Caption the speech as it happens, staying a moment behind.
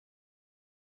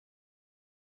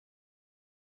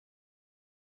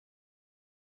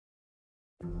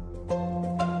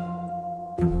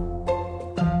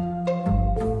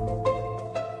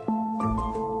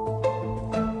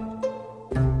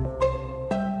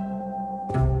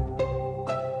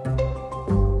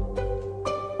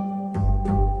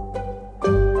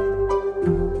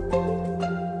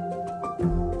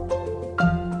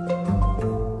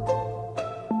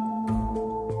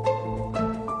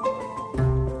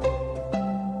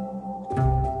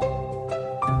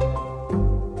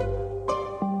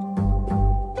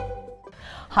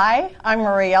Hi, I'm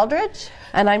Marie Eldridge.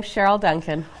 And I'm Cheryl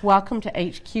Duncan. Welcome to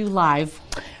HQ Live.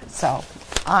 So,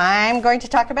 I'm going to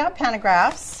talk about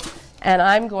pantographs. And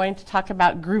I'm going to talk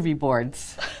about Groovy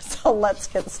Boards. So let's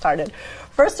get started.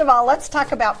 First of all, let's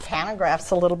talk about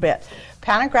pantographs a little bit.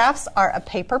 Pantographs are a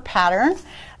paper pattern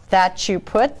that you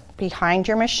put behind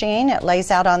your machine. It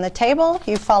lays out on the table.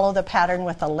 You follow the pattern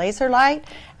with a laser light,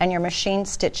 and your machine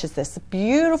stitches this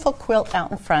beautiful quilt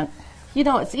out in front. You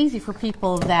know, it's easy for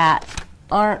people that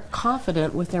aren't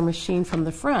confident with their machine from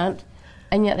the front,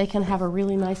 and yet they can have a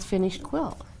really nice finished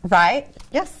quilt. Right,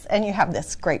 yes, and you have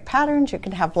this great patterns. You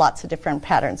can have lots of different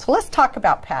patterns. So let's talk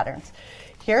about patterns.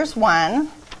 Here's one.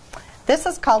 This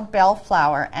is called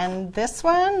Bellflower, and this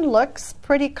one looks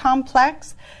pretty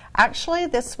complex. Actually,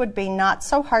 this would be not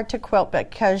so hard to quilt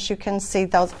because you can see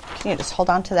those. Can you just hold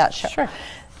on to that? Sure.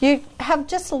 You have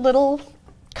just a little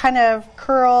kind of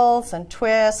curls and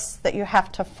twists that you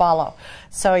have to follow.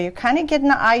 So you kind of get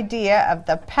an idea of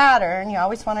the pattern. You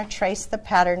always want to trace the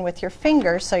pattern with your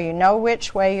fingers so you know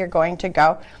which way you're going to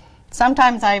go.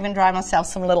 Sometimes I even draw myself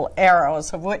some little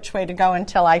arrows of which way to go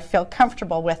until I feel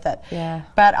comfortable with it. Yeah.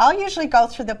 But I'll usually go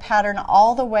through the pattern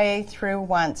all the way through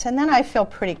once, and then I feel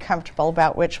pretty comfortable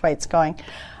about which way it's going,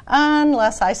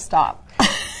 unless I stop.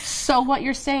 So what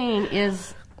you're saying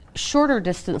is shorter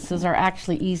distances are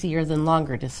actually easier than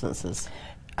longer distances.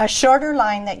 A shorter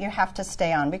line that you have to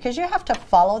stay on, because you have to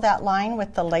follow that line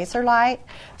with the laser light.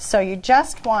 So you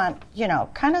just want, you know,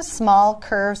 kind of small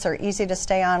curves are easy to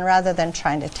stay on rather than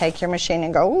trying to take your machine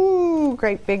and go, ooh,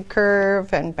 great big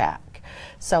curve and back.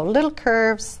 So little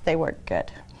curves, they work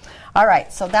good. All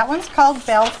right, so that one's called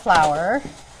Bellflower.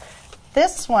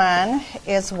 This one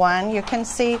is one, you can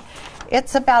see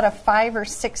it's about a 5 or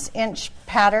 6 inch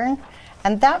pattern.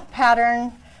 And that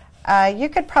pattern, you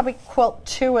could probably quilt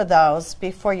 2 of those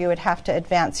before you would have to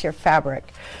advance your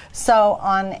fabric. So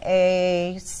on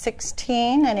a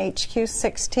 16, an HQ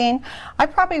 16, I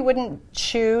probably wouldn't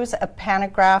choose a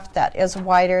pantograph that is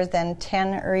wider than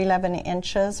 10 or 11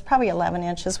 inches. Probably 11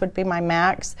 inches would be my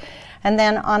max. And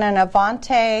then on an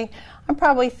Avante, I'm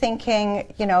probably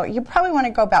thinking, you know, you probably want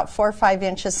to go about 4 or 5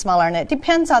 inches smaller, and it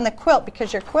depends on the quilt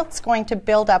because your quilt's going to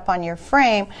build up on your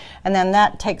frame, and then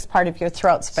that takes part of your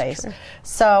throat space. Sure.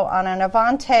 So on an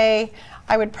Avante,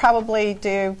 I would probably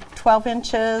do 12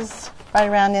 inches, right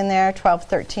around in there, 12,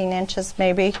 13 inches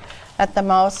maybe at the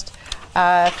most.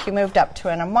 If you moved up to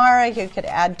an Amara, you could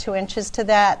add 2 inches to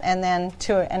that, and then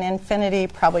to an Infinity,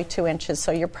 probably 2 inches.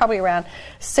 So you're probably around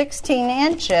 16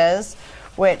 inches,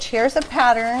 which here's a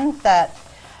pattern that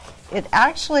it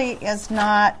actually is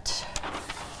not.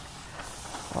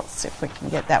 Let's see if we can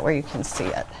get that where you can see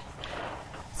it.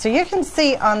 So you can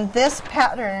see on this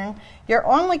pattern, you're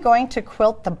only going to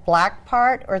quilt the black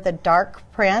part or the dark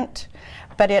print,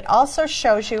 but it also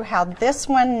shows you how this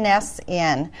one nests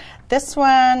in. This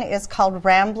one is called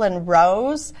Ramblin'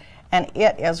 Rose, and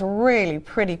it is really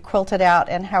pretty quilted out,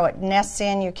 and how it nests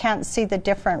in. You can't see the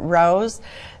different rows.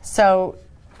 So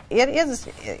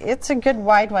it's a good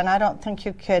wide one. I don't think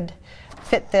you could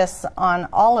fit this on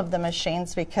all of the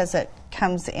machines because it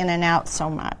comes in and out so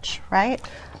much, right?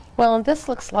 Well, and this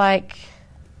looks like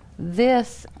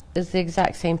this is the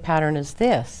exact same pattern as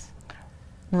this.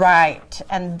 Right,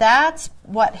 and that's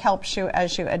what helps you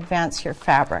as you advance your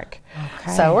fabric.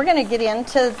 Okay. So we're going to get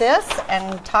into this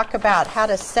and talk about how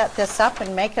to set this up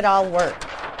and make it all work.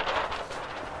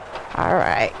 All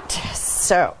right,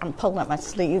 so I'm pulling up my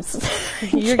sleeves.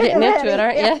 You're getting into it,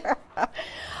 aren't you?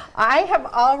 I have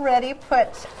already put...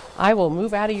 I will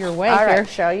move out of your way all here. All right,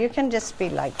 Cheryl, you can just be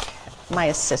like my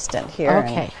assistant here.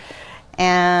 Okay.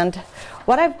 And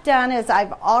what I've done is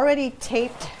I've already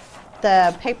taped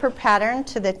the paper pattern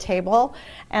to the table,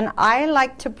 and I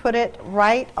like to put it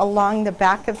right along the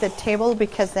back of the table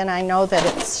because then I know that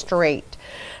it's straight.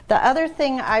 The other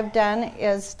thing I've done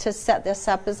is to set this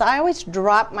up is I always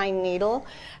drop my needle,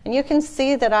 and you can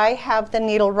see that I have the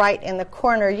needle right in the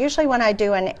corner. Usually when I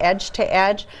do an edge to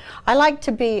edge, I like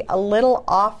to be a little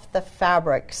off the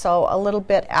fabric, so a little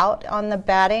bit out on the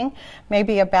batting,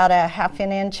 maybe about a half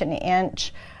an inch, an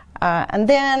inch. And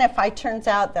then if it turns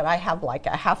out that I have like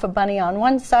a half a bunny on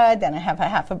one side, then I have a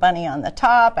half a bunny on the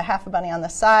top, a half a bunny on the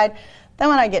side, Then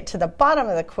when I get to the bottom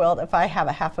of the quilt, if I have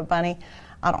a half a bunny,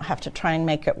 I don't have to try and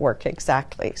make it work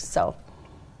exactly. So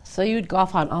you'd go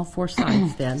off on all 4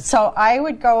 sides then? So I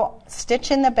would go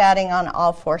stitch in the batting on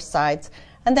all 4 sides,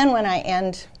 and then when I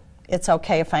end, it's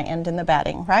okay if I end in the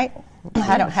batting, right?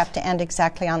 I don't have to end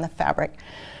exactly on the fabric.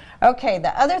 Okay,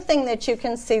 the other thing that you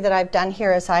can see that I've done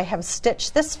here is I have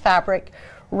stitched this fabric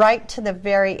right to the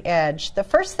very edge. The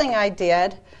first thing I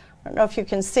did, I don't know if you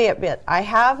can see it, but I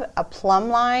have a plumb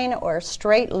line or a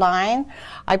straight line.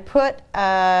 I put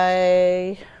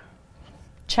a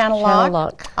channel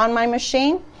lock on my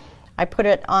machine. I put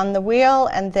it on the wheel,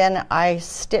 and then I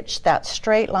stitched that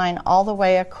straight line all the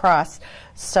way across.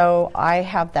 So I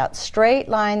have that straight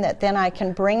line that then I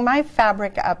can bring my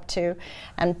fabric up to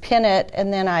and pin it,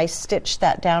 and then I stitch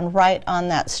that down right on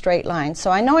that straight line.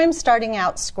 So I know I'm starting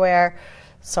out square,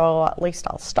 so at least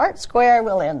I'll start square,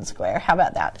 we'll end square. How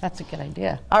about that? That's a good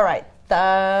idea. All right.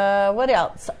 What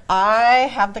else? I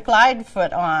have the glide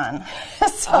foot on.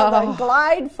 The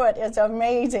glide foot is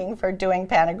amazing for doing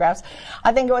pantographs.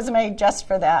 I think it was made just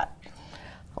for that.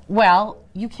 Well,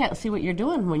 you can't see what you're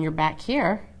doing when you're back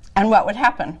here. And what would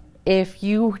happen? If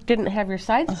you didn't have your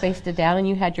sides basted down and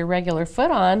you had your regular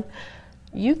foot on,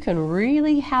 you can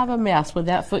really have a mess when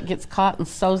that foot gets caught and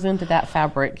sews into that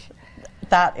fabric.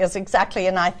 That is exactly,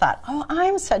 and I thought, oh,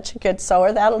 I'm such a good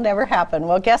sewer, that'll never happen.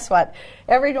 Well, guess what?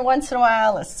 Every once in a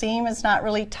while, a seam is not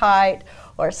really tight,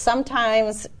 or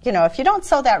sometimes, you know, if you don't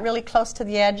sew that really close to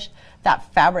the edge,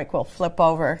 that fabric will flip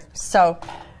over. So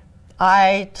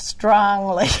I'm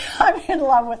in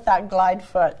love with that glide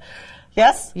foot.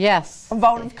 Yes? Yes. A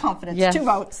vote of confidence. Yes. 2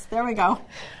 votes. There we go.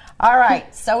 All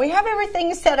right, so we have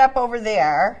everything set up over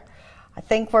there. I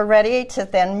think we're ready to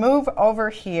then move over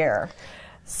here.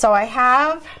 So I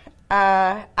have,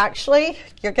 actually,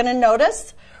 you're going to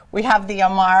notice we have the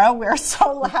Amara. We're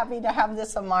so happy to have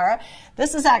this Amara.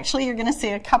 This is actually, you're going to see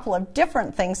a couple of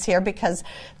different things here because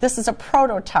this is a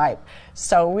prototype.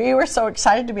 So we were so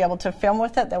excited to be able to film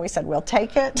with it that we said, we'll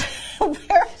take it.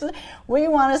 We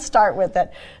want to start with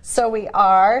it. So we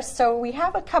are. So we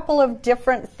have a couple of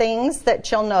different things that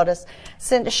you'll notice.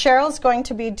 Since Cheryl's going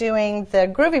to be doing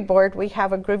the Groovy board, we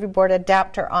have a Groovy board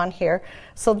adapter on here.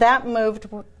 So that moved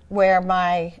where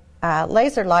my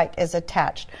laser light is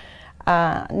attached.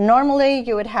 Normally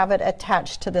you would have it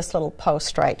attached to this little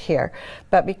post right here,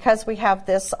 but because we have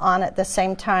this on at the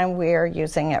same time, we're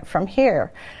using it from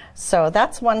here. So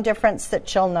that's one difference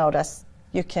that you'll notice.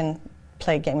 You can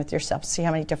play a game with yourself, see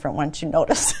how many different ones you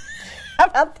notice. How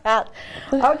about that?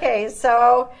 Okay,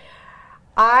 so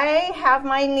I have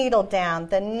my needle down.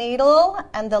 The needle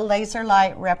and the laser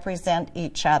light represent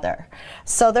each other.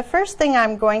 So the first thing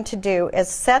I'm going to do is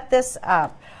set this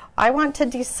up. I want to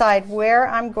decide where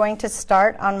I'm going to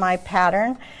start on my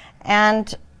pattern,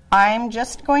 and I'm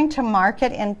just going to mark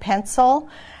it in pencil.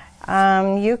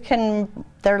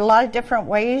 There are a lot of different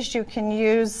ways you can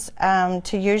use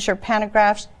your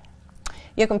pantographs.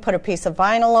 You can put a piece of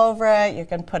vinyl over it, you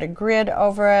can put a grid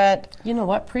over it. You know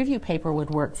what, preview paper would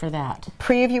work for that.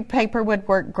 Preview paper would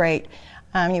work great.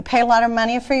 You pay a lot of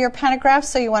money for your pantographs,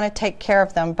 so you want to take care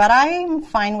of them. But I'm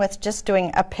fine with just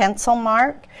doing a pencil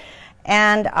mark.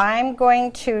 And I'm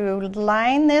going to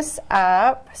line this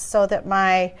up so that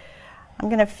I'm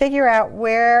going to figure out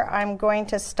where I'm going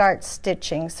to start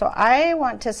stitching. So I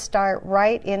want to start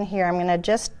right in here. I'm going to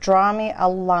just draw me a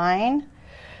line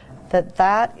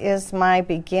that is my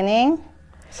beginning.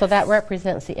 So that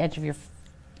represents the edge of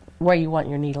where you want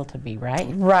your needle to be, right?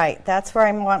 Right, that's where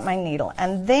I want my needle.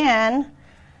 And then,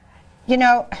 you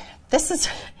know, this is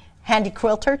Handi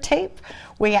Quilter tape.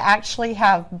 We actually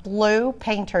have blue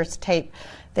painter's tape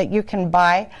that you can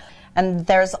buy. And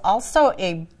there's also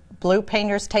a blue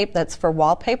painter's tape that's for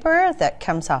wallpaper that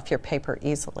comes off your paper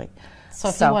easily. So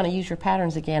if you want to use your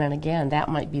patterns again and again, that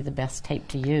might be the best tape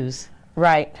to use.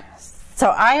 Right.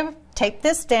 So I have taped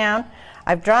this down.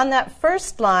 I've drawn that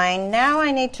first line. Now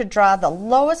I need to draw the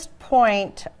lowest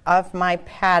point of my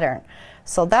pattern.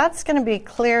 So that's going to be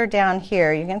clear down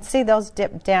here. You can see those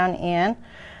dip down in.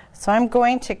 So I'm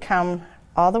going to come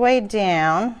all the way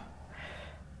down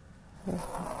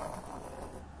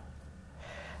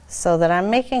so that I'm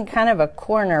making kind of a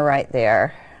corner right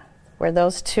there where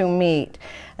those two meet.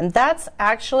 And that's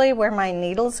actually where my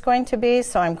needle is going to be,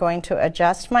 so I'm going to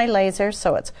adjust my laser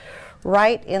so it's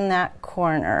right in that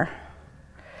corner.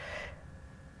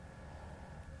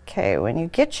 Okay, when you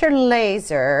get your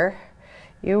laser,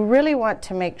 you really want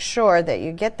to make sure that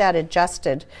you get that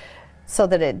adjusted so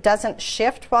that it doesn't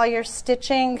shift while you're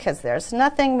stitching, because there's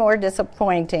nothing more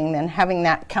disappointing than having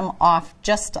that come off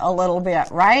just a little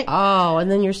bit, right? Oh, and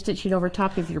then you're stitching over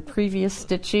top of your previous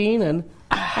stitching, and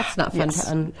That's not fun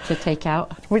Yes. to take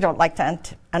out. We don't like to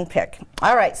unpick.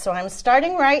 All right, so I'm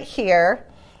starting right here,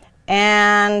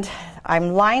 and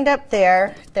I'm lined up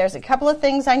there. There's a couple of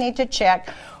things I need to check.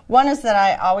 One is that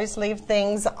I always leave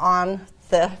things on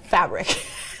the fabric.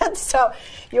 So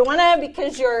you want to,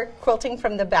 because you're quilting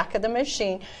from the back of the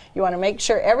machine, you want to make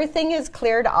sure everything is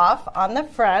cleared off on the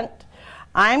front.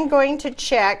 I'm going to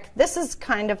check. This is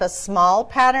kind of a small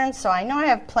pattern, so I know I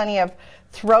have plenty of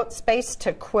throat space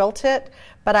to quilt it,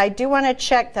 but I do want to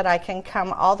check that I can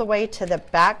come all the way to the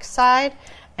back side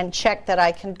and check that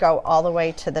I can go all the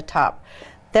way to the top.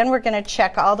 Then we're going to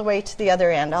check all the way to the other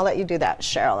end. I'll let you do that,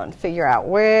 Cheryl, and figure out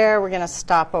where we're going to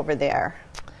stop over there.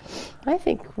 I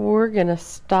think we're going to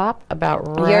stop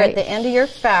about right. You're at the end of your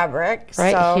fabric.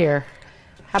 Right so here.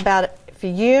 How about if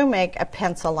you make a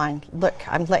pencil line? Look,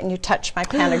 I'm letting you touch my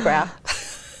pantograph.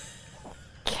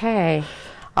 Okay.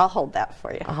 I'll hold that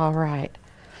for you. All right.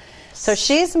 So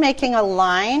she's making a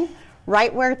line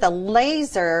right where the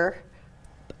laser,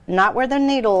 not where the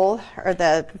needle or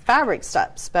the fabric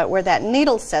stops, but where that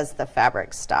needle says the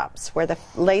fabric stops, where the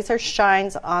laser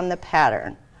shines on the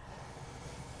pattern.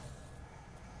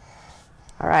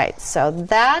 All right, so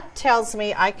that tells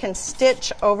me I can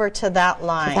stitch over to that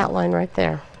line. That line right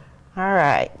there. All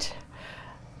right.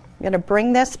 I'm going to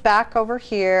bring this back over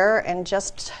here and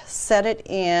just set it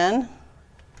in.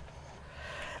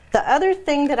 The other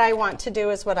thing that I want to do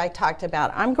is what I talked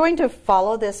about. I'm going to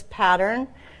follow this pattern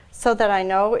so that I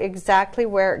know exactly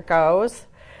where it goes.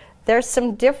 There's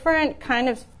some different kind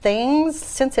of things,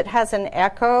 since it has an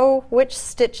echo, which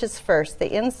stitches first,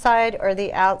 the inside or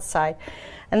the outside.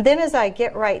 And then as I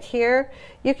get right here,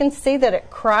 you can see that it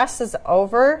crosses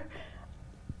over.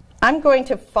 I'm going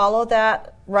to follow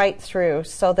that right through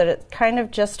so that it kind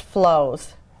of just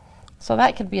flows. So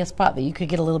that could be a spot that you could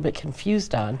get a little bit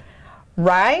confused on.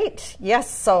 Right?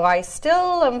 Yes, so I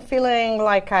still am feeling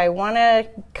like I want to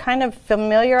kind of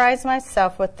familiarize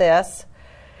myself with this.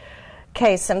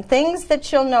 Okay, some things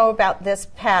that you'll know about this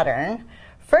pattern.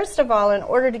 First of all, in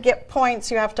order to get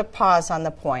points, you have to pause on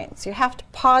the points. You have to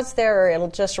pause there or it'll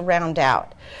just round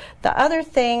out. The other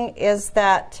thing is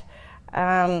that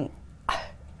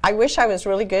I wish I was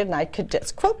really good and I could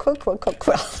just quilt.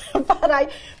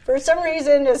 But for some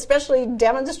reason, especially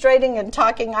demonstrating and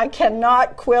talking, I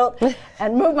cannot quilt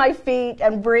and move my feet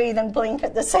and breathe and blink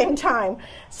at the same time.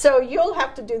 So you'll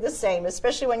have to do the same,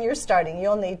 especially when you're starting.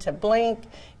 You'll need to blink,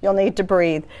 you'll need to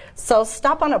breathe. So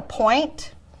stop on a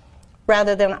point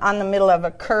rather than on the middle of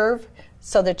a curve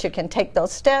so that you can take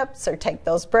those steps or take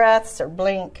those breaths or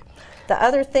blink. The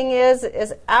other thing is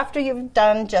after you've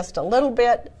done just a little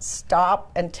bit,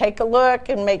 stop and take a look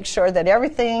and make sure that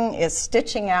everything is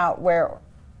stitching out where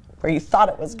you thought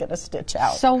it was going to stitch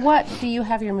out. So what do you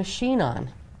have your machine on?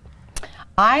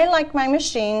 I like my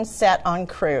machine set on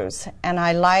cruise, and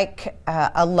I like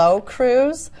a low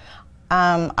cruise.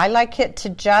 I like it to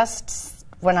just,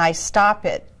 when I stop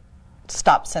it,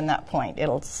 stops in that point.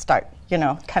 It'll start, you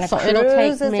know, kind of so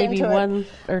cruises it'll take maybe into one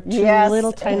or two yes,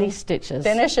 little tiny stitches.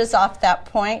 Finishes off that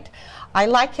point. I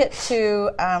like it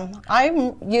to,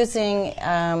 I'm using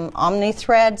Omni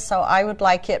thread, so I would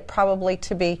like it probably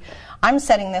to be, I'm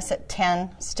setting this at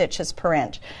 10 stitches per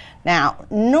inch. Now,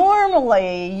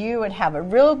 normally you would have a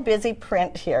real busy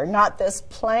print here, not this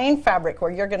plain fabric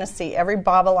where you're going to see every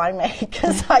bobble I make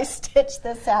as I stitch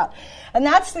this out. And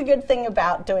that's the good thing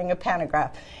about doing a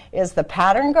pantograph, is the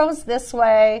pattern goes this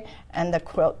way and the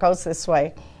quilt goes this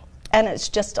way. And it's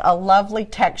just a lovely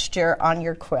texture on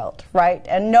your quilt, right?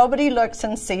 And nobody looks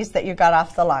and sees that you got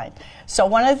off the line. So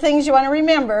one of the things you want to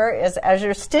remember is as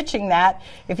you're stitching that,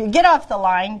 if you get off the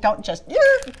line, don't just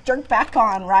jerk back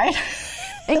on, right?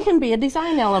 It can be a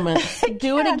design element.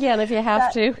 Do it again if you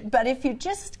have to. But if you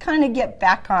just kind of get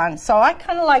back on, so I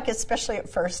kind of like, especially at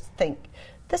first, think,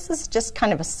 this is just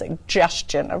kind of a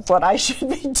suggestion of what I should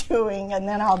be doing, and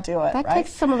then I'll do it, That right?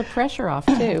 takes some of the pressure off,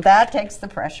 too. That takes the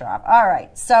pressure off. All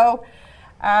right, so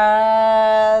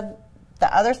the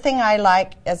other thing I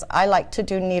like is I like to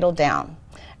do needle down.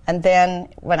 And then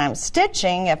when I'm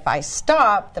stitching, if I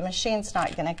stop, the machine's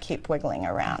not going to keep wiggling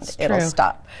around. It'll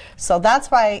stop. So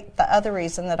that's why the other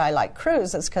reason that I like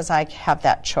cruise is because I have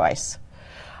that choice.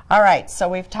 All right, so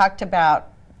we've talked about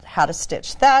how to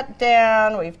stitch that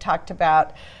down. We've talked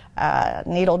about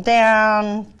needle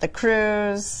down, the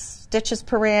cruise, stitches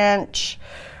per inch.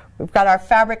 We've got our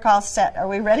fabric all set. Are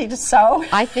we ready to sew?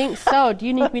 I think so. Do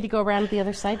you need me to go around to the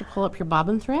other side to pull up your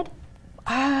bobbin thread?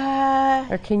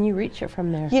 Or can you reach it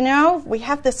from there? You know, we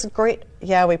have this great,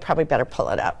 yeah, we probably better pull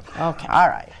it up. Okay. All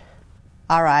right.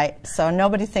 All right, so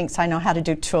nobody thinks I know how to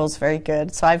do tools very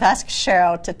good, so I've asked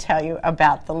Cheryl to tell you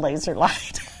about the laser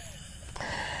light.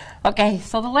 Okay,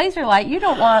 so the laser light, you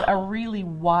don't want a really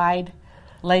wide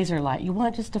laser light. You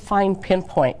want just a fine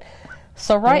pinpoint.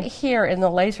 So right here in the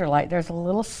laser light, there's a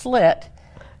little slit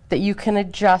that you can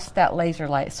adjust that laser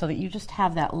light so that you just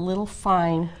have that little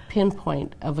fine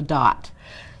pinpoint of a dot.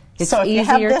 It's so if you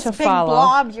have this to big follow.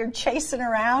 blob you're chasing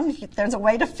around, there's a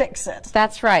way to fix it.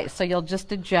 That's right. So you'll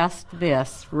just adjust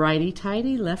this.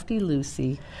 Righty-tighty,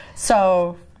 lefty-loosey.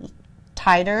 So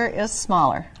tighter is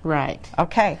smaller. Right.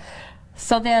 Okay.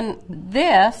 So then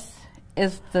this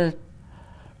is the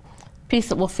piece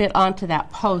that will fit onto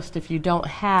that post if you don't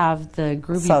have the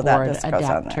Groovy board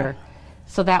adapter.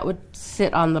 So that would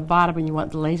sit on the bottom and you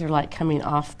want the laser light coming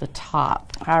off the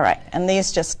top. All right, and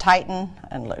these just tighten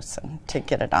and loosen to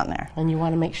get it on there. And you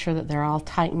want to make sure that they're all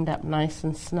tightened up nice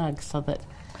and snug so that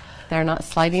they're not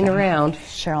sliding around.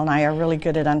 Cheryl and I are really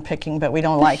good at unpicking, but we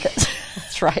don't like it.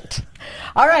 That's right.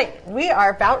 All right, we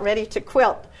are about ready to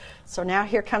quilt. So now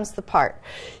here comes the part.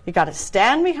 You got to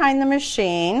stand behind the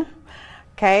machine.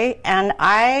 Okay, and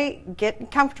I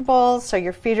get comfortable so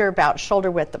your feet are about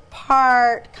shoulder width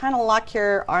apart. Kind of lock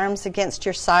your arms against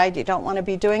your side. You don't want to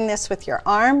be doing this with your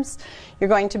arms. You're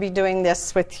going to be doing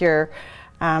this with your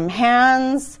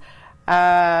hands.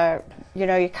 You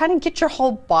know, you kind of get your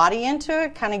whole body into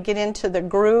it, kind of get into the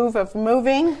groove of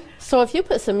moving. So if you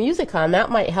put some music on, that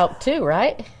might help too,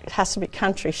 right? It has to be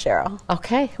country, Cheryl.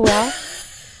 Okay, well,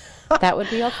 that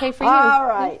would be okay for you. All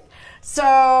right.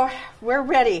 So we're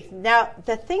ready. Now,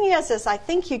 the thing is I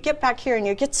think you get back here and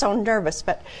you get so nervous,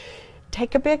 but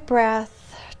take a big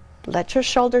breath, let your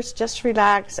shoulders just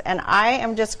relax, and I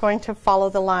am just going to follow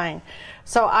the line.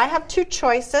 So I have two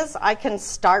choices. I can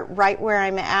start right where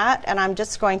I'm at, and I'm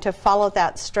just going to follow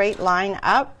that straight line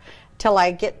up till I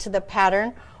get to the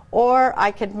pattern, or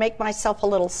I could make myself a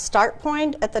little start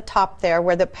point at the top there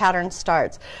where the pattern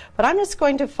starts. But I'm just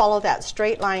going to follow that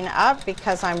straight line up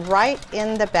because I'm right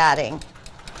in the batting.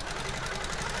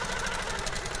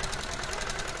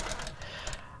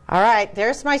 All right,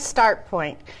 there's my start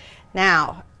point.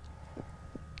 Now,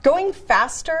 going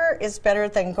faster is better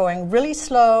than going really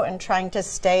slow and trying to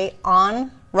stay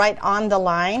right on the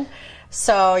line.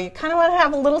 So you kind of want to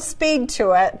have a little speed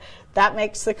to it. That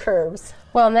makes the curves.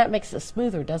 Well, and that makes it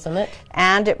smoother, doesn't it?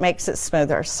 And it makes it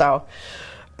smoother. So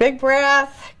big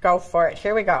breath, go for it.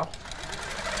 Here we go.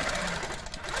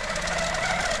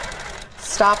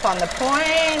 Stop on the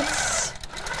points.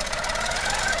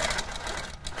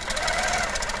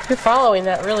 You're following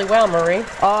that really well, Marie.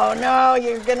 Oh no,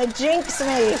 you're gonna jinx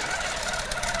me.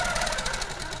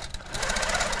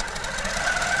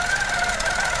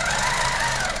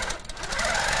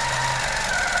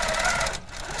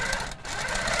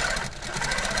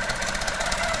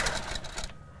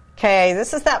 Okay,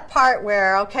 this is that part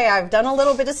where, okay, I've done a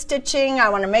little bit of stitching. I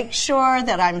want to make sure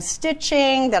that I'm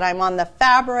stitching, that I'm on the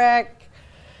fabric.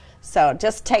 So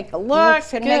just take a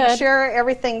look and make sure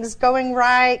everything's going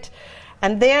right.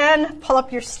 And then pull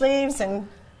up your sleeves and...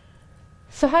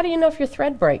 So how do you know if your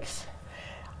thread breaks?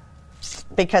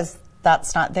 Because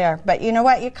that's not there. But you know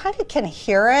what? You kind of can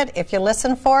hear it if you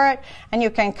listen for it. And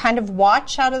you can kind of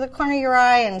watch out of the corner of your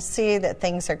eye and see that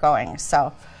things are going.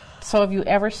 So have you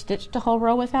ever stitched a whole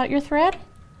row without your thread?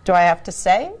 Do I have to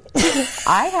say?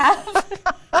 I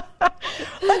have.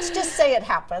 Let's just say it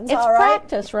happens. It's all right?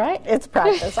 practice, right? It's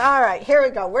practice. All right, here we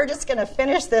go. We're just going to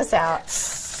finish this out.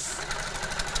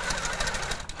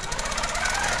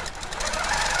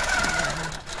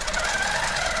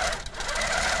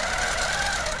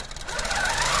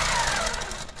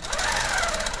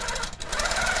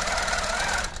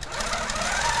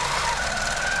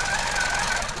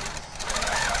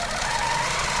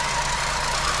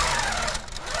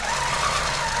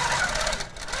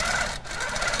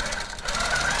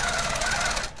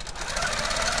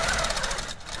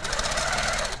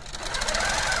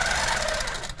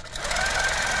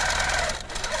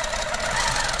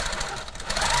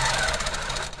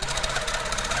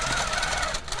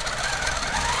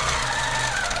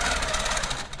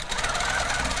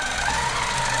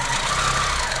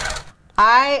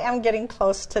 I am getting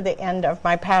close to the end of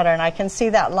my pattern. I can see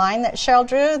that line that Cheryl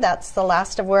drew. That's the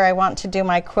last of where I want to do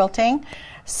my quilting.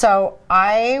 So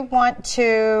I want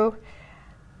to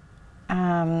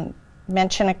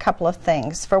mention a couple of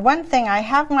things. For one thing, I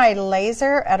have my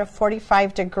laser at a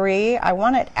 45 degree. I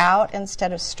want it out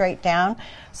instead of straight down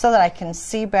so that I can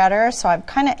see better. So I've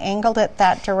kind of angled it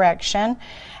that direction.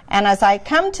 And as I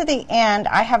come to the end,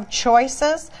 I have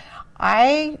choices.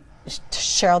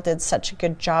 Cheryl did such a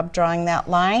good job drawing that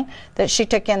line that she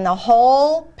took in the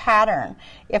whole pattern.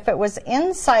 If it was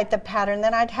inside the pattern,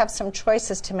 then I'd have some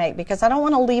choices to make because I don't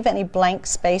want to leave any blank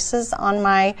spaces on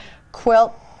my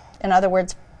quilt. In other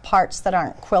words, parts that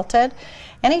aren't quilted.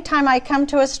 Anytime I come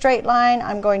to a straight line,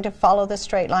 I'm going to follow the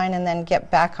straight line and then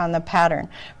get back on the pattern.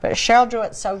 But Cheryl drew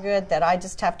it so good that I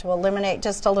just have to eliminate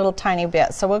just a little tiny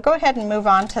bit. So we'll go ahead and move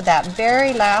on to that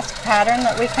very last pattern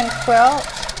that we can quilt.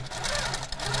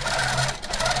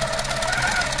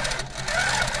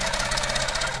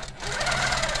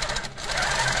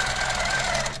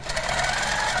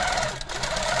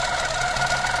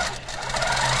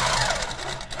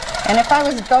 And if I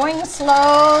was going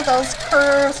slow, those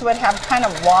curves would have kind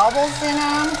of wobbles in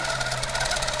them.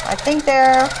 I think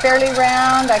they're fairly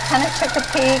round. I kind of took a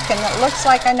peek and it looks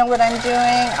like I know what I'm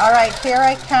doing. All right, here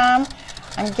I come.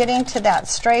 I'm getting to that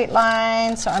straight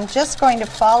line, so I'm just going to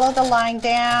follow the line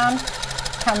down,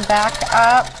 come back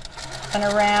up and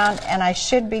around, and I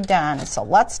should be done. So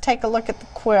let's take a look at the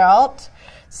quilt,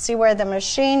 see where the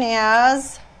machine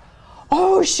is.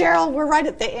 Oh, Cheryl, we're right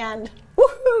at the end.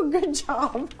 Woohoo, good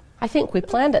job. I think we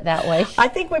planned it that way. I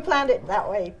think we planned it that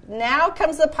way. Now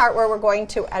comes the part where we're going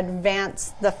to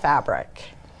advance the fabric.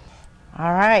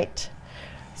 All right.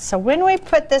 So when we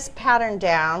put this pattern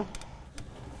down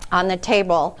on the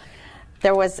table,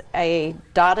 there was a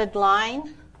dotted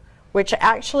line, which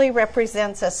actually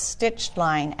represents a stitched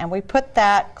line, and we put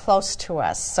that close to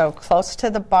us, so close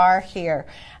to the bar here.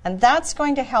 And that's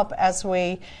going to help as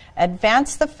we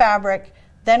advance the fabric.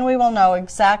 Then we will know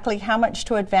exactly how much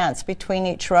to advance between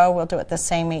each row. We'll do it the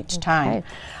same each time. Okay.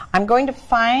 I'm going to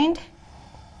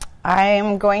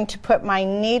put my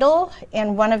needle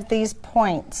in one of these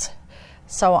points.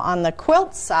 So on the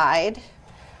quilt side,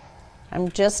 I'm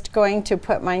just going to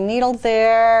put my needle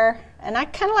there. And I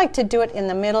kind of like to do it in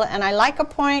the middle. And I like a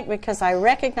point because I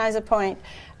recognize a point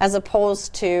as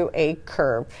opposed to a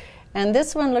curve. And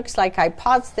this one looks like I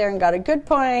paused there and got a good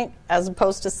point as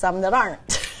opposed to some that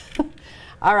aren't.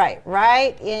 All right,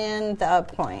 right in the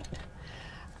point.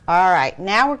 All right,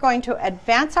 now we're going to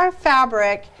advance our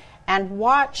fabric and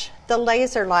watch the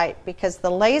laser light, because the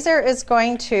laser is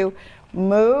going to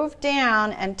move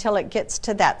down until it gets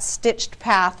to that stitched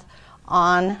path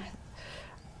on.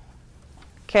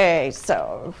 Okay,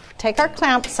 so take our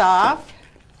clamps off.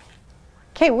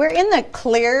 Okay, we're in the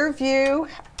clear view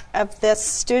of this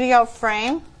studio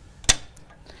frame.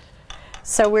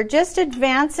 So we're just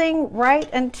advancing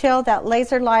right until that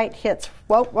laser light hits,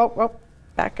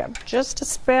 back up just a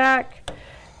speck,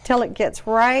 till it gets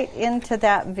right into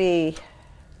that V.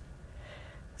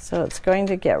 So it's going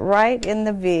to get right in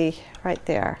the V, right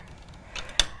there.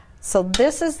 So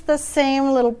this is the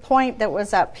same little point that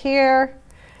was up here,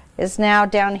 is now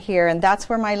down here, and that's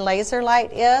where my laser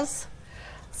light is.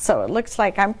 So it looks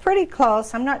like I'm pretty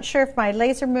close. I'm not sure if my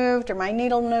laser moved or my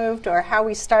needle moved or how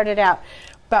we started out.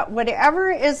 But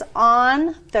whatever is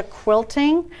on the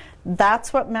quilting,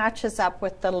 that's what matches up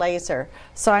with the laser.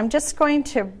 So I'm just going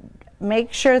to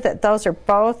make sure that those are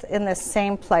both in the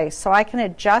same place. So I can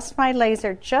adjust my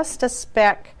laser just a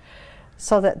speck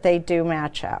so that they do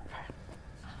match up.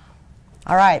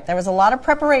 All right, there was a lot of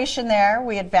preparation there.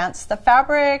 We advanced the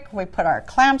fabric, we put our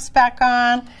clamps back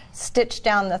on, stitched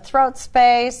down the throat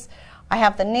space. I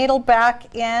have the needle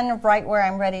back in right where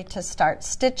I'm ready to start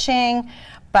stitching.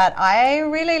 But I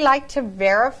really like to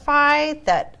verify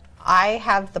that I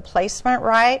have the placement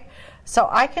right. So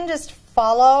I can just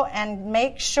follow and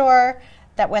make sure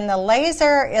that when the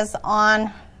laser is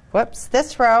on,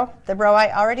 this row, the row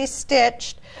I already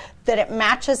stitched, that it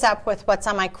matches up with what's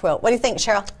on my quilt. What do you think,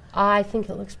 Cheryl? I think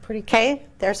it looks pretty good. Okay,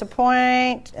 there's a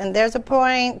point, and there's a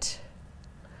point.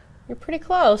 You're pretty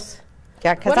close.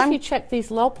 Yeah, because what if you check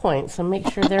these low points and make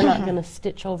sure they're not going to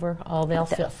stitch over? Oh, they'll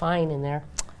fit fine in there.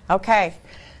 Okay.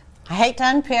 I hate to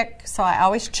unpick, so I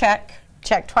always check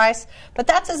twice. But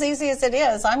that's as easy as it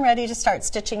is. I'm ready to start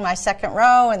stitching my second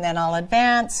row, and then I'll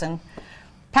advance. And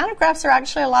pantographs are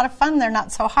actually a lot of fun. They're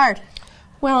not so hard.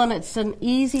 Well, and it's an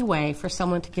easy way for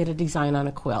someone to get a design on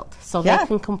a quilt, so they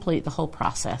can complete the whole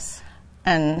process.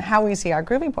 And how easy are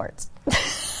Groovy Boards?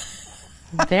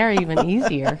 They're even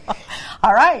easier.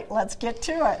 All right, let's get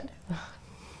to it.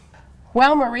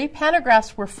 Well, Marie,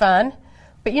 pantographs were fun,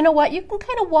 but you know what? You can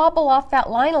kind of wobble off that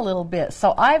line a little bit.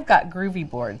 So I've got Groovy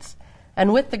Boards,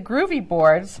 and with the Groovy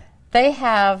Boards, they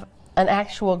have an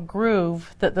actual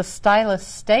groove that the stylus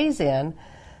stays in,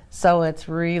 so it's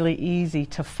really easy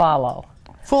to follow.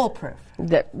 Foolproof.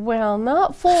 Well,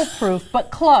 not foolproof, but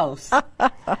close.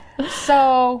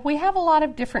 So we have a lot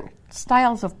of different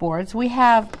styles of boards. We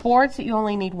have boards that you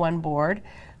only need one board,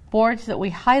 boards that we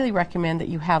highly recommend that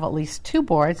you have at least 2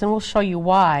 boards, and we'll show you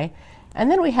why. And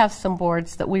then we have some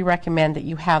boards that we recommend that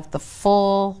you have the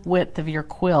full width of your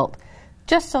quilt,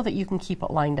 just so that you can keep it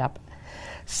lined up.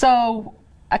 So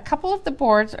a couple of the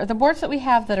boards, or the boards that we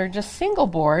have that are just single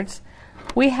boards,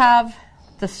 we have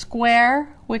the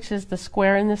square, which is the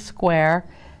square in the square,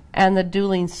 and the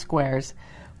dueling squares.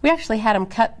 We actually had them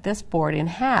cut this board in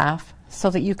half so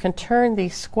that you can turn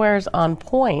these squares on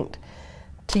point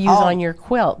to use on your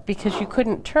quilt, because you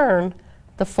couldn't turn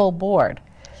the full board.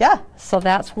 Yeah. So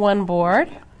that's one board.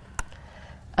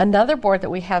 Another board that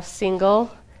we have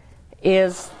single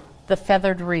is the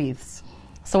feathered wreaths.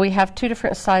 So we have two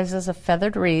different sizes of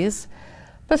feathered wreaths,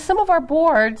 but some of our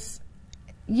boards,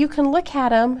 you can look at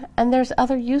them and there's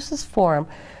other uses for them.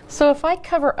 So if I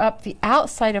cover up the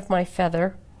outside of my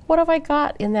feather, what have I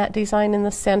got in that design in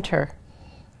the center?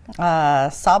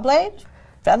 Saw blade,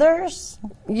 feathers.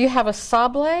 You have a saw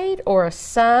blade or a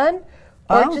sun,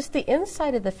 or just the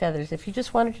inside of the feathers, if you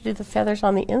just wanted to do the feathers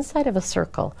on the inside of a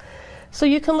circle. So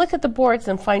you can look at the boards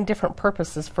and find different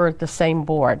purposes for the same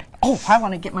board. Oh, I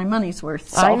want to get my money's worth.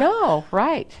 So. I know,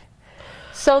 right.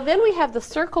 So then we have the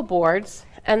circle boards,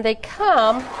 and they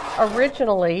come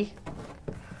originally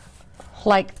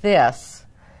like this.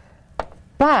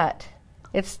 But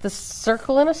it's the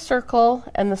circle in a circle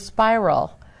and the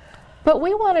spiral. But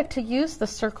we wanted to use the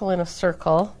circle in a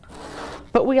circle,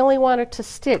 but we only wanted to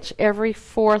stitch every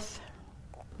fourth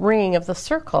ring of the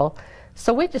circle.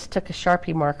 So we just took a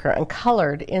Sharpie marker and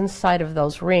colored inside of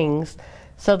those rings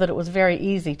so that it was very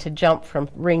easy to jump from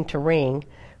ring to ring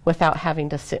without having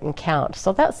to sit and count.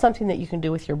 So that's something that you can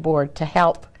do with your board to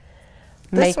help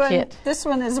make it. This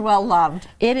one is well loved.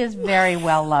 It is very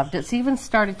well loved. It's even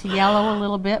started to yellow a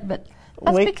little bit, but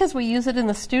that's because we use it in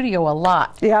the studio a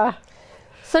lot. Yeah.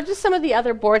 So just some of the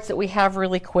other boards that we have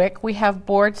really quick. We have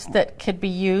boards that could be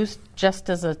used just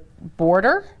as a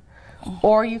border,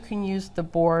 or you can use the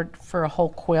board for a whole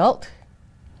quilt.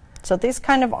 So these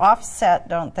kind of offset,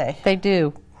 don't they? They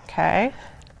do. Okay.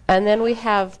 And then we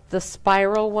have the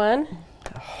spiral one.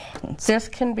 This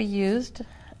can be used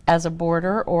as a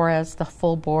border or as the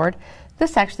full board.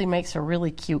 This actually makes a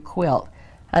really cute quilt.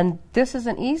 And this is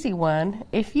an easy one.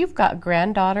 If you've got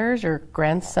granddaughters or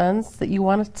grandsons that you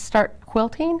want to start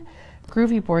quilting,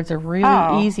 Groovy Boards are a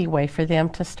really easy way for them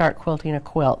to start quilting a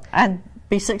quilt. And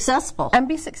be successful. And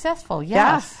be successful, yes.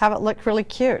 Yeah, have it look really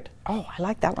cute. Oh, I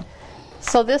like that one.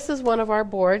 So this is one of our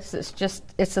boards.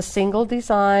 It's a single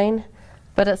design,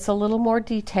 but it's a little more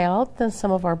detailed than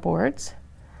some of our boards.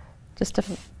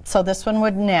 So this one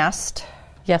would nest.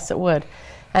 Yes, it would.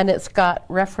 And it's got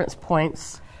reference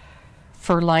points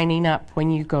for lining up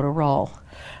when you go to roll.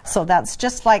 So that's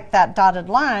just like that dotted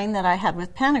line that I had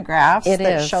with Pantographs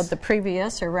that showed the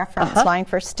previous or reference line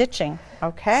for stitching.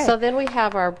 Okay. So then we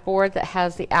have our board that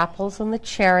has the apples and the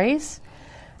cherries.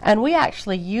 And we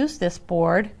actually use this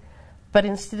board, but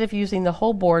instead of using the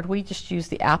whole board, we just use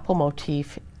the apple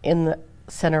motif in the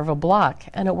center of a block,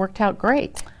 and it worked out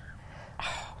great.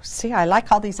 Oh, see, I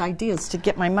like all these ideas to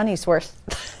get my money's worth.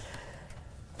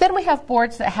 Then we have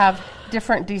boards that have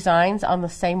different designs on the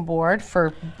same board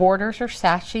for borders or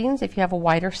sashings. If you have a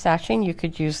wider sashing, you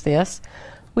could use this.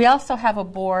 We also have a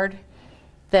board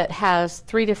that has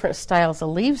 3 different styles of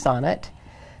leaves on it,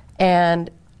 and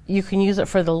you can use it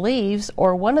for the leaves,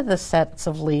 or one of the sets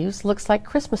of leaves looks like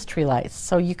Christmas tree lights,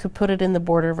 so you could put it in the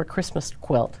border of a Christmas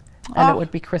quilt, and it would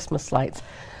be Christmas lights.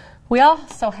 We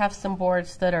also have some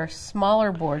boards that are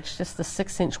smaller boards, just the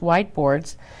 6-inch wide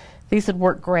boards. These would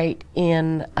work great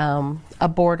in a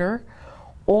border,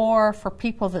 or for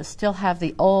people that still have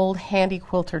the old Handi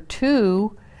Quilter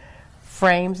 2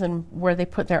 frames and where they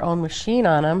put their own machine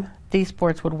on them, these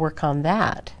boards would work on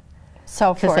that.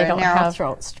 So for a narrow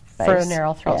throat space. For a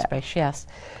narrow throat space, yes.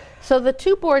 So the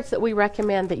 2 boards that we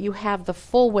recommend that you have the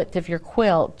full width of your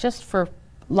quilt just for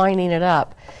lining it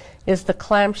up is the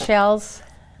clamshells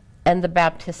and the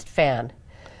Baptist fan,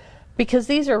 because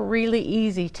these are really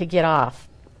easy to get off.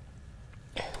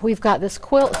 We've got this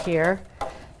quilt here,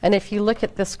 and if you look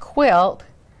at this quilt,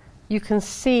 you can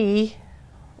see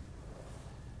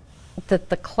that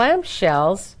the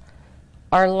clamshells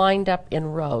are lined up in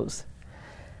rows.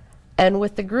 And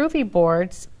with the Groovy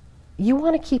boards, you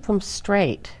want to keep them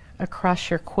straight across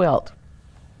your quilt.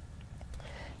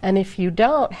 And if you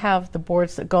don't have the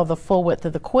boards that go the full width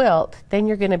of the quilt, then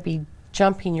you're going to be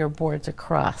jumping your boards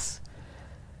across.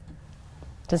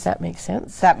 Does that make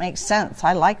sense? That makes sense.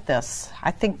 I like this.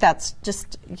 I think that's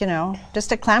just, you know,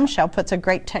 just a clamshell puts a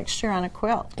great texture on a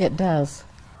quilt. It does.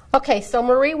 Okay, so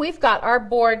Marie, we've got our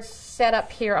boards set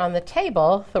up here on the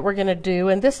table that we're going to do,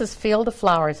 and this is Field of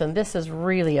Flowers, and this is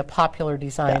really a popular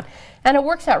design. Yeah. And it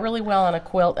works out really well on a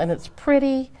quilt, and it's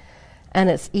pretty, and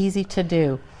it's easy to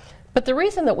do. But the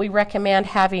reason that we recommend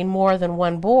having more than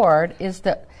one board is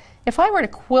that if I were to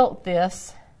quilt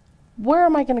this, where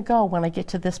am I going to go when I get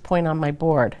to this point on my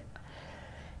board?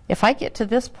 If I get to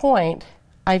this point,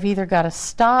 I've either got to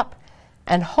stop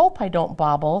and hope I don't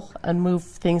bobble and move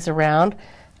things around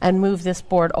and move this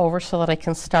board over so that I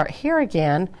can start here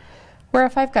again. Where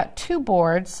if I've got two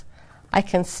boards, I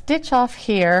can stitch off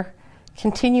here,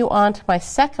 continue on to my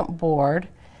second board,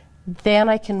 then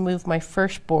I can move my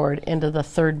first board into the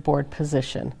third board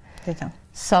position. There you go.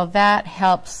 So that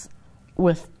helps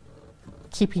with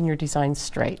keeping your design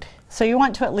straight. So you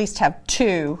want to at least have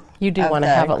two. You do want to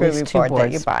have at least two boards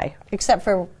that you buy, except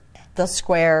for the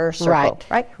square circle.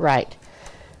 Right.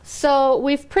 So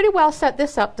we've pretty well set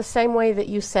this up the same way that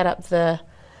you set up the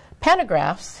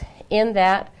pantographs, in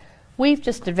that we've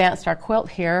just advanced our quilt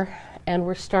here, and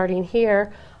we're starting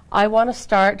here. I want to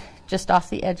start just off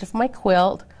the edge of my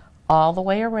quilt all the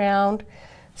way around.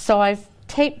 So I've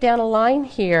taped down a line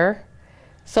here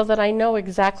so that I know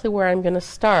exactly where I'm going to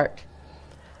start.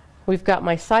 We've got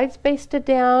my sides basted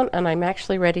down, and I'm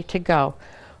actually ready to go.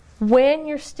 When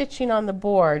you're stitching on the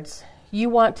boards, you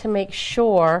want to make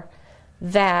sure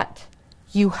that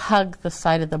you hug the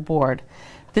side of the board.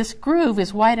 This groove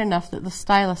is wide enough that the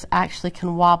stylus actually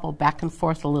can wobble back and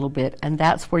forth a little bit, and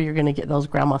that's where you're going to get those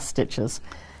grandma stitches.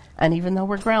 And even though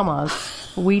we're grandmas,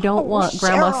 we don't want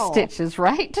grandma stitches,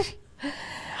 right?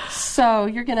 So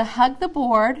you're going to hug the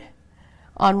board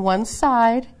on one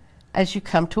side. As you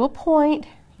come to a point,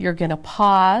 you're going to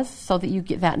pause so that you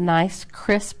get that nice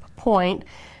crisp point,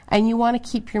 and you want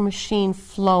to keep your machine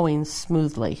flowing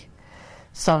smoothly.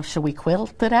 So shall we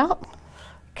quilt it out?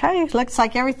 Okay, looks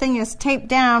like everything is taped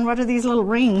down. What are these little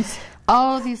rings?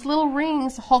 Oh, these little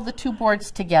rings hold the two boards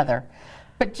together.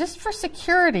 But just for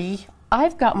security,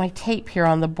 I've got my tape here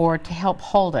on the board to help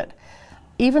hold it.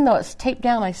 Even though it's taped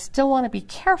down, I still want to be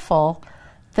careful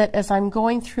that as I'm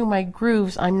going through my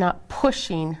grooves, I'm not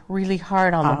pushing really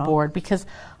hard on the board, because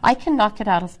I can knock it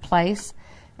out of place.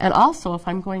 And also, if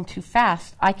I'm going too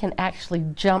fast, I can actually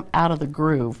jump out of the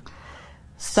groove.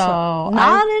 So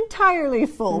not entirely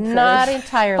foolproof. Not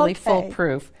entirely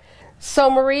foolproof. So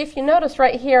Marie, if you notice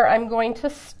right here, I'm going to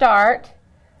start,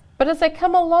 but as I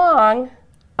come along,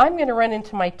 I'm going to run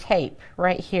into my tape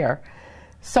right here.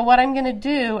 So what I'm going to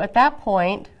do at that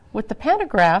point, with the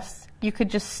pantographs, you could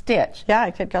just stitch. Yeah,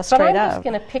 I could go straight up. But I'm just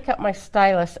going to pick up my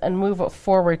stylus and move it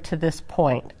forward to this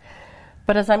point.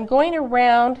 But as I'm going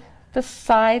around the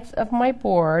sides of my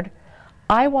board,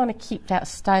 I want to keep that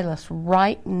stylus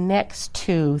right next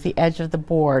to the edge of the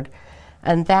board.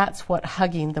 And that's what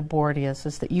hugging the board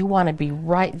is that you want to be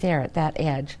right there at that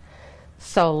edge.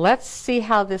 So let's see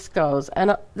how this goes.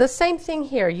 And the same thing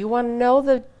here. You want to know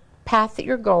the path that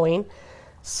you're going.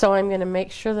 So I'm going to make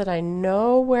sure that I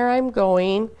know where I'm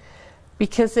going,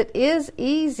 because it is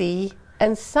easy,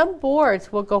 and some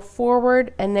boards will go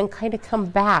forward and then kind of come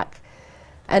back.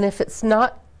 And if it's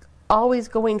not always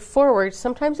going forward,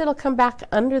 sometimes it'll come back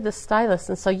under the stylus,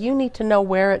 and so you need to know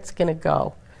where it's going to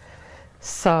go.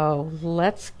 So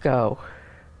let's go.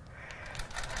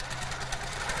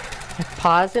 I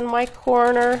pause in my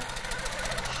corner,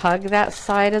 hug that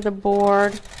side of the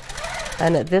board,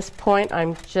 and at this point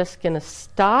I'm just going to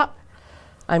stop.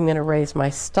 I'm going to raise my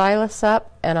stylus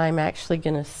up, and I'm actually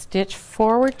going to stitch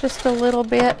forward just a little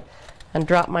bit and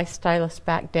drop my stylus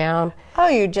back down. Oh,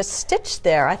 you just stitched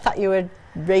there. I thought you would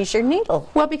raise your needle.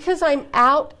 Well, because I'm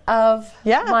out of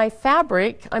my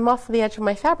fabric, I'm off the edge of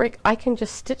my fabric, I can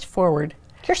just stitch forward.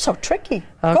 You're so tricky.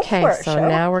 Okay, go for it, so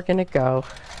now we're going to go.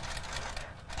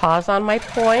 Pause on my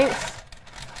points.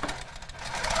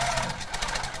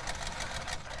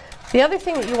 The other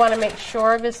thing that you want to make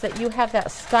sure of is that you have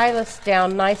that stylus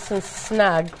down nice and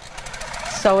snug,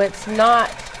 so it's not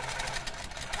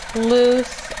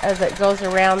loose as it goes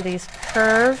around these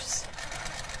curves.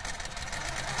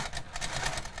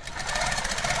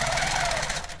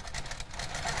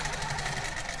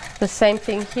 The same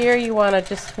thing here, you want to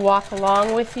just walk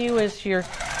along with you as you're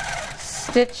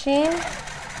stitching.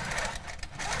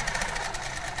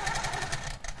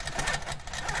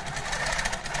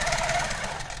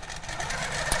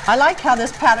 I like how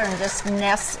this pattern just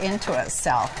nests into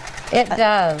itself. It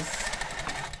does.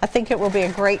 I think it will be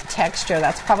a great texture.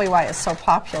 That's probably why it's so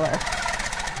popular.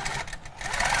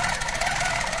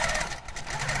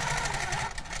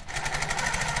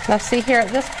 Now see here, at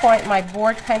this point my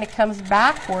board kind of comes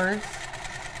backwards,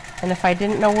 and if I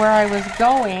didn't know where I was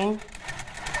going,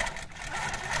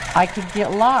 I could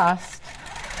get lost.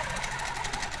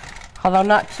 Although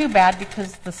not too bad,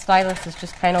 because the stylus is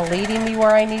just kind of leading me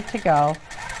where I need to go.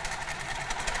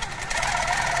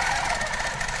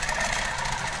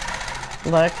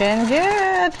 Looking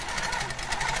good.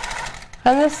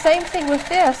 And the same thing with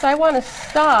this. I want to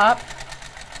stop.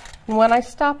 And when I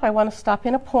stop, I want to stop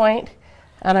in a point,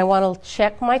 and I want to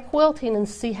check my quilting and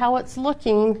see how it's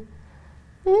looking.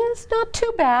 It's not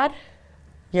too bad.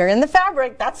 You're in the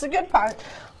fabric. That's the good part.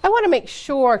 I want to make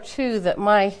sure, too, that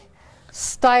my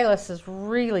stylus is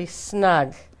really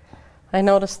snug. I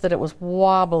noticed that it was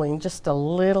wobbling just a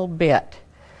little bit.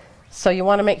 So you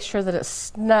want to make sure that it's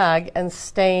snug and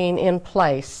staying in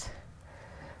place.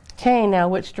 Okay, now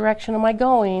which direction am I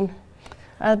going?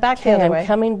 Back the other way. I'm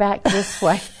coming back this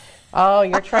way. Oh,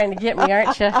 you're trying to get me,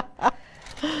 aren't you?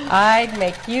 I'd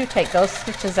make you take those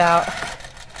stitches out.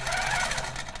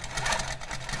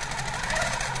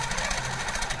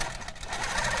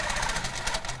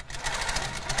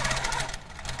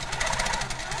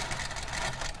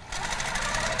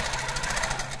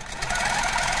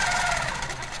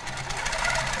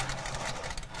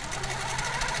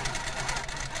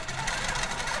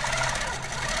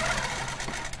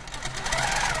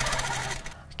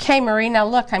 Okay, Marie, now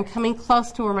look, I'm coming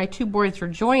close to where my two boards are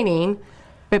joining,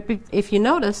 but if you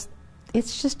notice,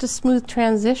 it's just a smooth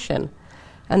transition.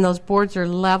 And those boards are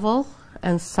level,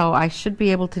 and so I should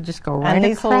be able to just go right across there. And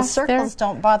these little circles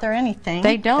don't bother anything.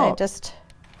 They don't. They just...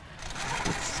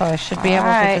 So I should be able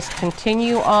to just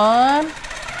continue on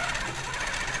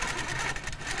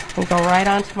and go right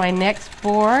on to my next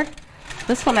board.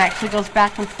 This one actually goes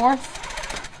back and forth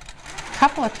a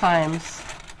couple of times.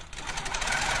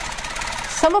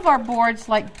 Some of our boards,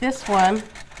 like this one,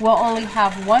 will only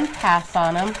have one pass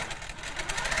on them,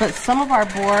 but some of our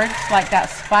boards, like that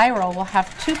spiral, will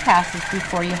have two passes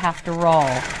before you have to roll.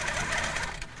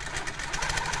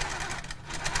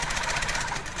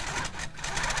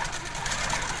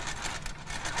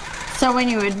 So when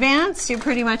you advance, you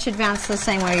pretty much advance the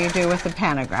same way you do with the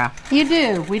pantograph. You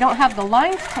do. We don't have the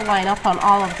lines to line up on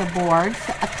all of the boards.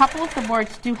 A couple of the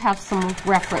boards do have some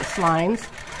reference lines.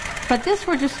 But this,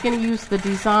 we're just going to use the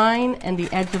design and the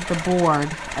edge of the board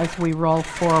as we roll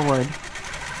forward.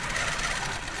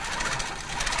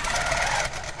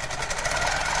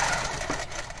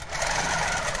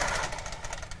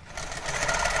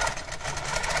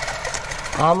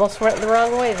 Almost went the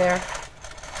wrong way there.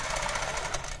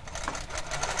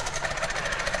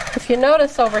 If you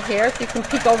notice over here, if you can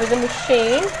peek over the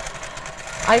machine,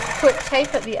 I've put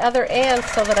tape at the other end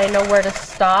so that I know where to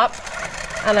stop.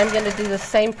 And I'm going to do the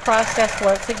same process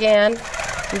once again.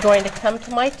 I'm going to come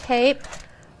to my tape.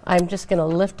 I'm just going to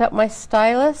lift up my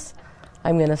stylus.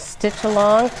 I'm going to stitch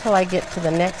along till I get to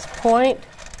the next point.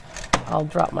 I'll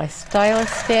drop my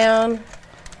stylus down,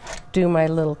 do my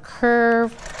little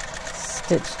curve,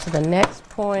 stitch to the next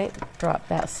point, drop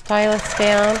that stylus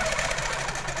down.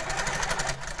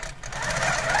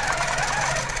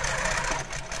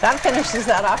 That finishes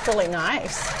that off really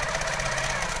nice.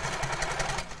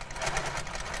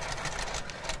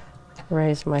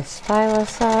 Raise my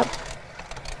stylus up.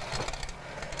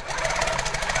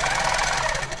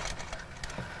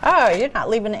 Oh, you're not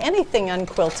leaving anything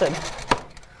unquilted.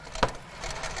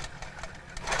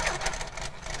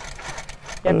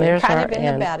 And there's kind our of in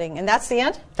end. the batting. And that's the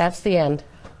end? That's the end.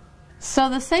 So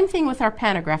the same thing with our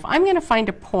pantograph. I'm going to find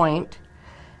a point,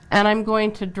 and I'm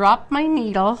going to drop my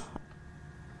needle,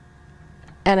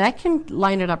 and I can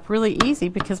line it up really easy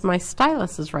because my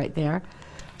stylus is right there.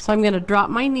 So I'm going to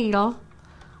drop my needle,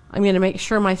 I'm going to make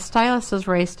sure my stylus is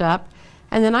raised up,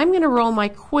 and then I'm going to roll my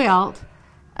quilt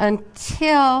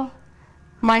until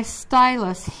my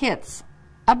stylus hits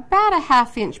about a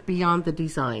 ½ inch beyond the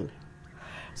design.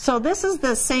 So this is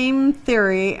the same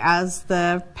theory as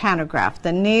the pantograph.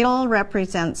 The needle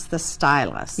represents the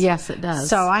stylus. Yes, it does.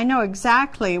 So I know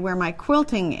exactly where my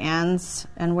quilting ends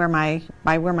and where my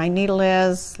needle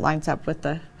is lines up with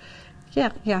the...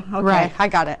 Yeah, okay, right. I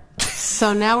got it.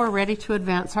 So now we're ready to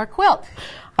advance our quilt.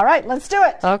 All right, let's do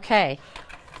it. Okay.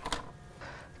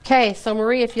 Okay, so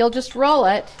Marie, if you'll just roll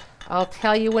it, I'll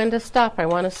tell you when to stop. I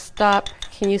want to stop.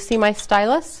 Can you see my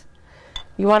stylus?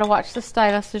 You want to watch the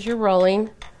stylus as you're rolling.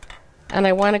 And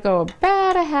I want to go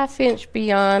about a ½ inch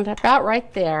beyond, about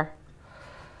right there.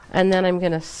 And then I'm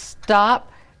going to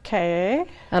stop. Okay.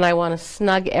 And I want to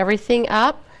snug everything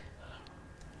up.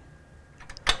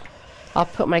 I'll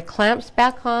put my clamps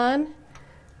back on.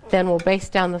 Then we'll base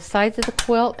down the sides of the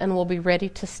quilt and we'll be ready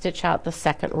to stitch out the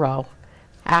second row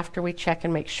after we check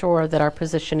and make sure that our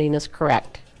positioning is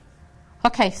correct.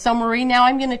 Okay, so Marie, now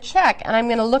I'm going to check and I'm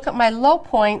going to look at my low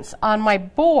points on my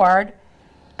board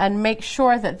and make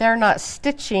sure that they're not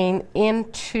stitching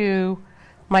into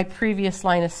my previous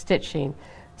line of stitching.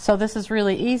 So this is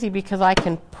really easy because I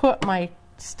can put my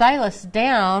stylus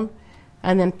down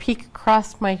and then peek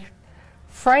across my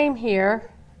frame here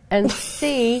and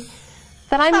see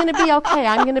that I'm going to be okay.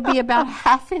 I'm going to be about a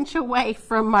 ½ inch away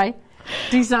from my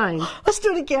design. Let's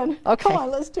do it again. Okay. Come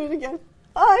on, let's do it again.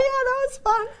 Oh, yeah, that was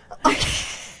fun.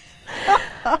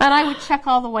 Okay. And I would check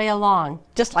all the way along.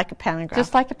 Just like a pantograph.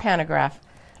 Just like a pantograph.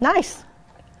 Nice.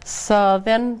 So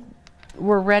then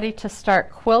we're ready to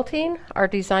start quilting our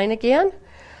design again.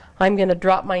 I'm going to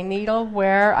drop my needle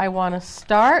where I want to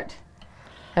start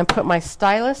and put my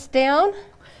stylus down.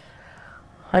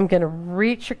 I'm going to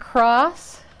reach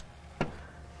across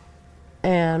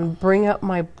and bring up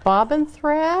my bobbin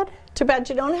thread. Too bad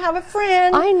you don't have a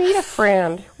friend. I need a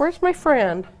friend. Where's my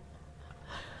friend?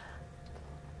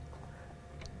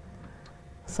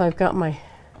 So I've got my,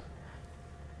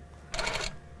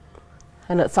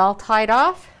 and it's all tied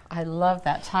off. I love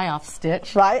that tie-off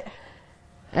stitch. Right.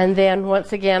 And then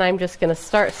once again, I'm just going to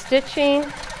start stitching.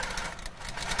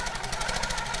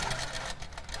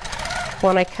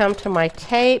 When I come to my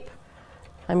tape,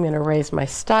 I'm going to raise my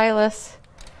stylus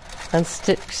and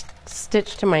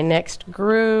stitch to my next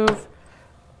groove,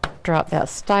 drop that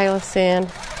stylus in,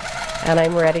 and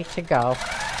I'm ready to go.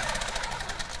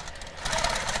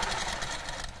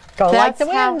 Go like the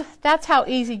wind. That's how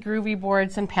easy Groovy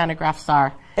Boards and Pantographs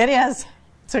are. It is.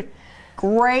 It's a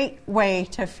great way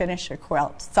to finish a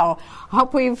quilt. So I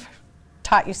hope we've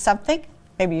taught you something.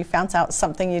 Maybe you found out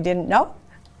something you didn't know.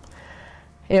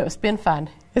 It's been fun.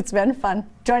 It's been fun.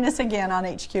 Join us again on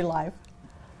HQ Live.